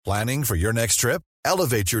Planning for your next trip?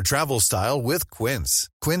 Elevate your travel style with Quince.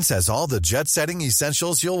 Quince has all the jet-setting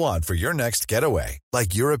essentials you'll want for your next getaway,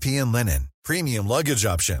 like European linen, premium luggage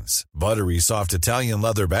options, buttery soft Italian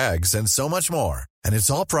leather bags, and so much more. And it's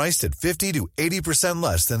all priced at 50 to 80%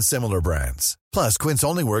 less than similar brands. Plus, Quince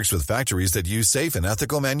only works with factories that use safe and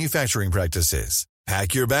ethical manufacturing practices.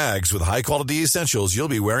 Pack your bags with high-quality essentials you'll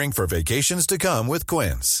be wearing for vacations to come with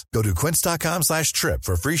Quince. Go to quince.com/trip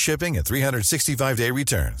for free shipping and 365-day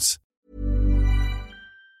returns.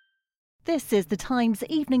 This is the Times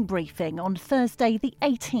evening briefing on Thursday, the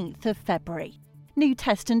 18th of February. New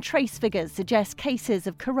test and trace figures suggest cases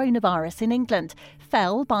of coronavirus in England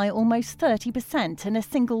fell by almost 30% in a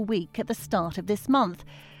single week at the start of this month.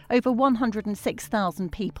 Over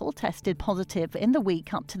 106,000 people tested positive in the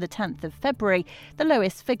week up to the 10th of February, the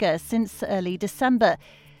lowest figure since early December.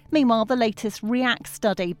 Meanwhile, the latest REACT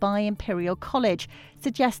study by Imperial College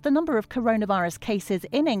suggests the number of coronavirus cases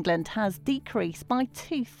in England has decreased by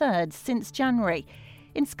 2/3 since January.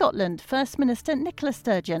 In Scotland, First Minister Nicola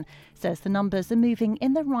Sturgeon says the numbers are moving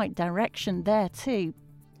in the right direction there too.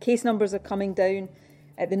 Case numbers are coming down.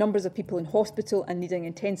 The numbers of people in hospital and needing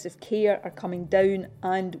intensive care are coming down,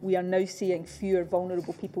 and we are now seeing fewer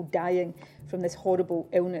vulnerable people dying from this horrible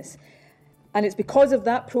illness. And it's because of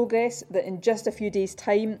that progress that in just a few days'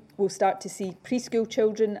 time we'll start to see preschool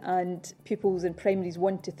children and pupils in primaries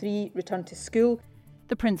 1 to 3 return to school.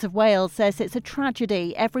 The Prince of Wales says it's a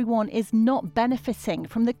tragedy everyone is not benefiting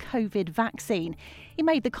from the COVID vaccine. He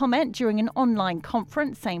made the comment during an online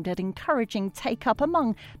conference aimed at encouraging take-up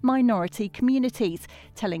among minority communities,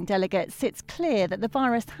 telling delegates it's clear that the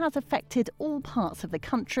virus has affected all parts of the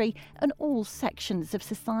country and all sections of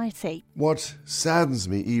society. What saddens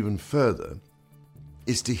me even further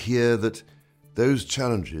is to hear that those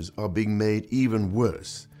challenges are being made even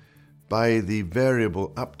worse by the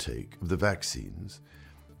variable uptake of the vaccines,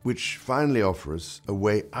 which finally offer us a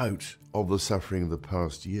way out of the suffering of the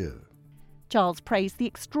past year. Giles praised the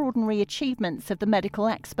extraordinary achievements of the medical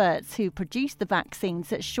experts who produced the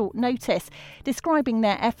vaccines at short notice, describing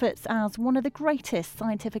their efforts as one of the greatest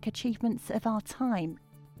scientific achievements of our time.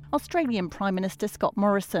 Australian Prime Minister Scott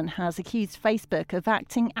Morrison has accused Facebook of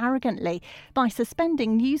acting arrogantly by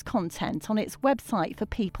suspending news content on its website for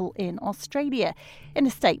people in Australia. In a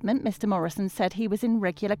statement, Mr Morrison said he was in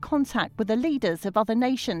regular contact with the leaders of other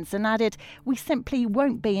nations and added, "We simply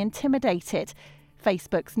won't be intimidated."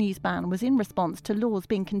 Facebook's news ban was in response to laws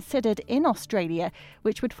being considered in Australia,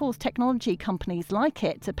 which would force technology companies like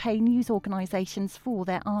it to pay news organisations for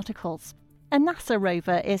their articles. A NASA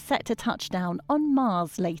rover is set to touch down on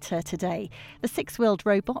Mars later today. The six-wheeled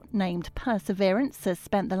robot named Perseverance has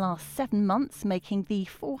spent the last 7 months making the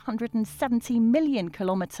 470 million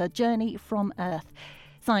kilometre journey from Earth.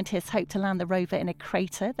 Scientists hope to land the rover in a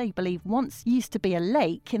crater they believe once used to be a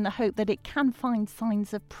lake in the hope that it can find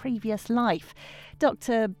signs of previous life.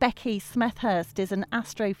 Dr. Becky Smethurst is an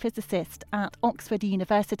astrophysicist at Oxford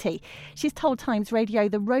University. She's told Times Radio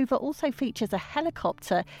the rover also features a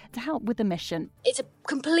helicopter to help with the mission. It's a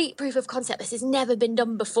complete proof of concept. This has never been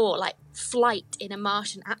done before, like flight in a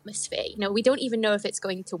Martian atmosphere. We don't even know if it's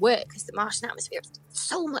going to work because the Martian atmosphere is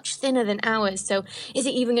so much thinner than ours. So is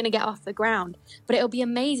it even going to get off the ground? But it'll be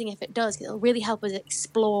amazing if it does, because it'll really help us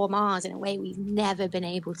explore Mars in a way we've never been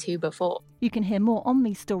able to before. You can hear more on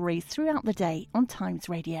these stories throughout the day on Times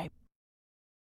Radio.